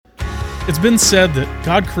It's been said that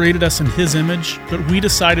God created us in His image, but we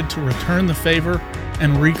decided to return the favor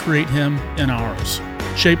and recreate Him in ours,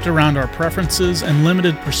 shaped around our preferences and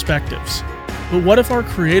limited perspectives. But what if our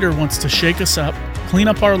Creator wants to shake us up, clean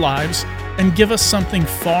up our lives, and give us something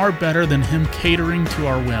far better than Him catering to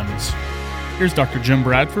our whims? Here's Dr. Jim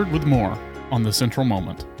Bradford with more on The Central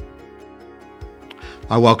Moment.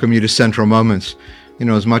 I welcome you to Central Moments. You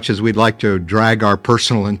know, as much as we'd like to drag our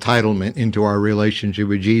personal entitlement into our relationship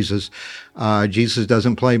with Jesus, Jesus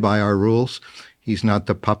doesn't play by our rules. He's not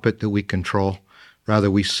the puppet that we control. Rather,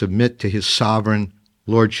 we submit to His sovereign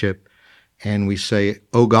lordship, and we say,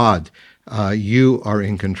 "Oh God, you are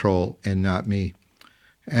in control and not me."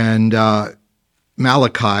 And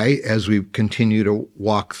Malachi, as we continue to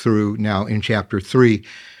walk through now in chapter 3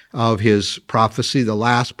 of his prophecy, the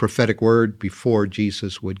last prophetic word before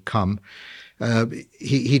Jesus would come,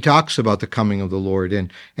 he talks about the coming of the Lord,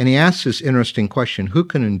 and he asks this interesting question: who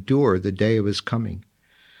can endure the day of His coming?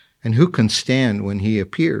 And who can stand when He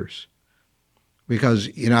appears?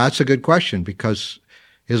 Because, you know, that's a good question, because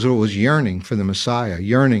Israel was yearning for the Messiah,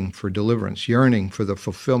 yearning for deliverance, yearning for the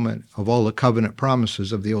fulfillment of all the covenant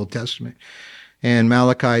promises of the Old Testament. And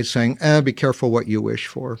Malachi is saying, be careful what you wish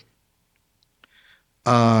for.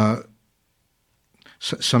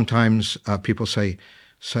 Sometimes people say,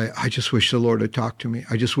 I just wish the Lord had talked to me.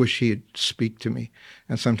 I just wish He'd speak to me.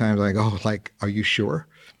 And sometimes I go, are you sure?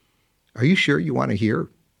 Are you sure you want to hear?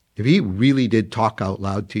 If He really did talk out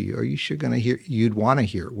loud to you, are you sure you'd want to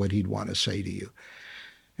hear what He'd want to say to you?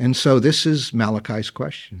 And so this is Malachi's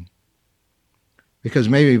question. Because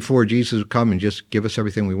maybe before Jesus would come and just give us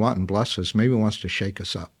everything we want and bless us, maybe He wants to shake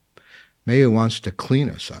us up. Maybe He wants to clean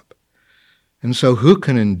us up. And so who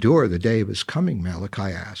can endure the day of His coming,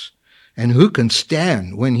 Malachi asks? And who can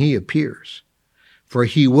stand when He appears? For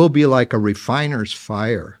He will be like a refiner's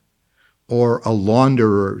fire or a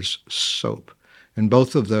launderer's soap. And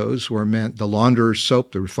both of those were meant, the launderer's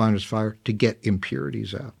soap, the refiner's fire, to get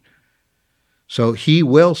impurities out. So He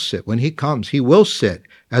will sit, when He comes, He will sit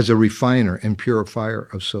as a refiner and purifier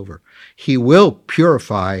of silver. He will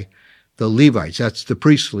purify the Levites, that's the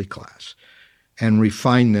priestly class, and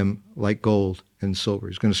refine them like gold and silver.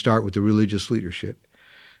 He's going to start with the religious leadership.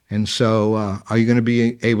 And so are you going to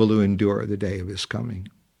be able to endure the day of His coming?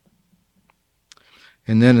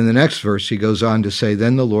 And then in the next verse, he goes on to say,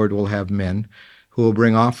 then the Lord will have men who will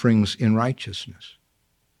bring offerings in righteousness.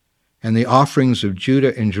 And the offerings of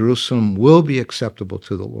Judah and Jerusalem will be acceptable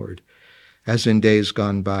to the Lord, as in days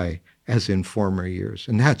gone by, as in former years.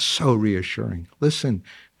 And that's so reassuring. Listen,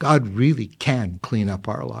 God really can clean up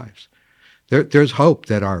our lives. There's hope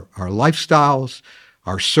that our lifestyles,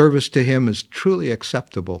 our service to Him is truly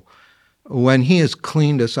acceptable when He has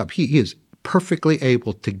cleaned us up. He is perfectly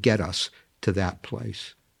able to get us to that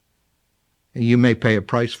place. And you may pay a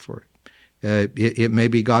price for it. It may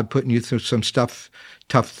be God putting you through some tough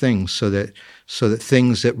things so that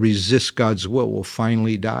things that resist God's will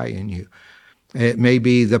finally die in you. It may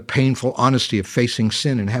be the painful honesty of facing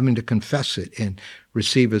sin and having to confess it and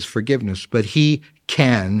receive His forgiveness. But He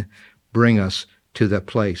can bring us to that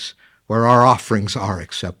place where our offerings are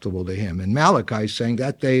acceptable to Him. And Malachi is saying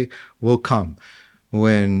that day will come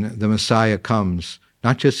when the Messiah comes,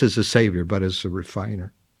 not just as a Savior, but as a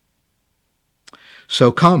refiner.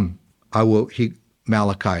 So come,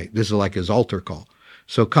 Malachi, this is like his altar call.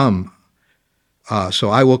 So come, so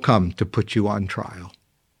I will come to put you on trial,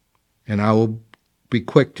 and I will be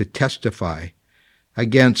quick to testify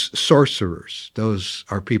against sorcerers. Those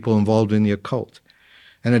are people involved in the occult,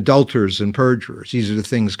 and adulterers and perjurers. These are the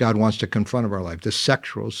things God wants to confront of our life. The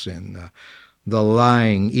sexual sin, the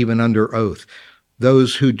lying, even under oath.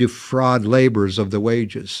 Those who defraud laborers of the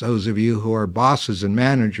wages. Those of you who are bosses and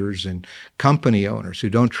managers and company owners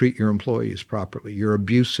who don't treat your employees properly. You're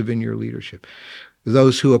abusive in your leadership.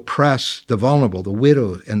 Those who oppress the vulnerable, the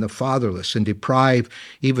widow and the fatherless, and deprive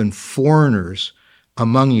even foreigners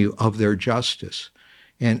among you of their justice.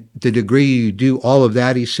 And the degree you do all of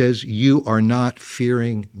that, he says, you are not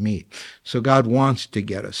fearing me. So God wants to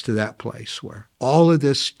get us to that place where all of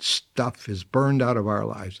this stuff is burned out of our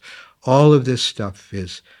lives. All of this stuff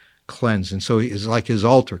is cleansed. And so it's like his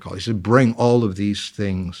altar call. He said, bring all of these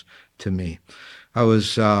things to me. I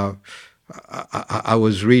was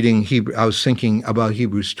reading Hebrew. I was thinking about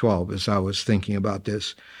Hebrews 12 as I was thinking about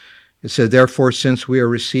this. It said, therefore, since we are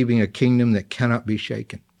receiving a kingdom that cannot be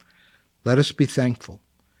shaken, let us be thankful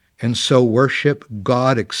and so worship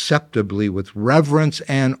God acceptably with reverence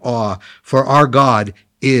and awe, for our God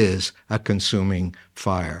is a consuming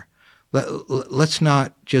fire. Let's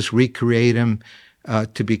not just recreate him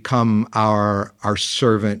to become our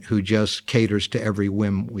servant who just caters to every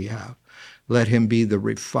whim we have. Let him be the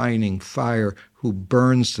refining fire who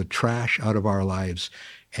burns the trash out of our lives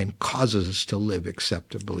and causes us to live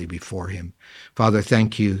acceptably before him. Father,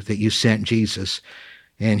 thank you that you sent Jesus,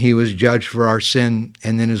 and he was judged for our sin,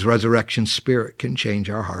 and then his resurrection spirit can change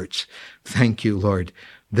our hearts. Thank you, Lord,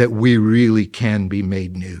 that we really can be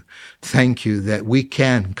made new. Thank you that we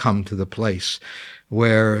can come to the place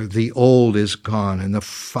where the old is gone and the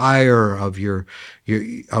fire of your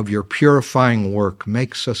purifying work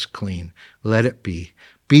makes us clean. Let it be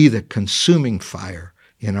the consuming fire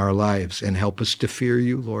in our lives, and help us to fear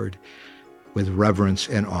you, Lord, with reverence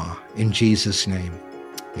and awe. In Jesus' name,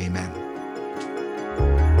 amen.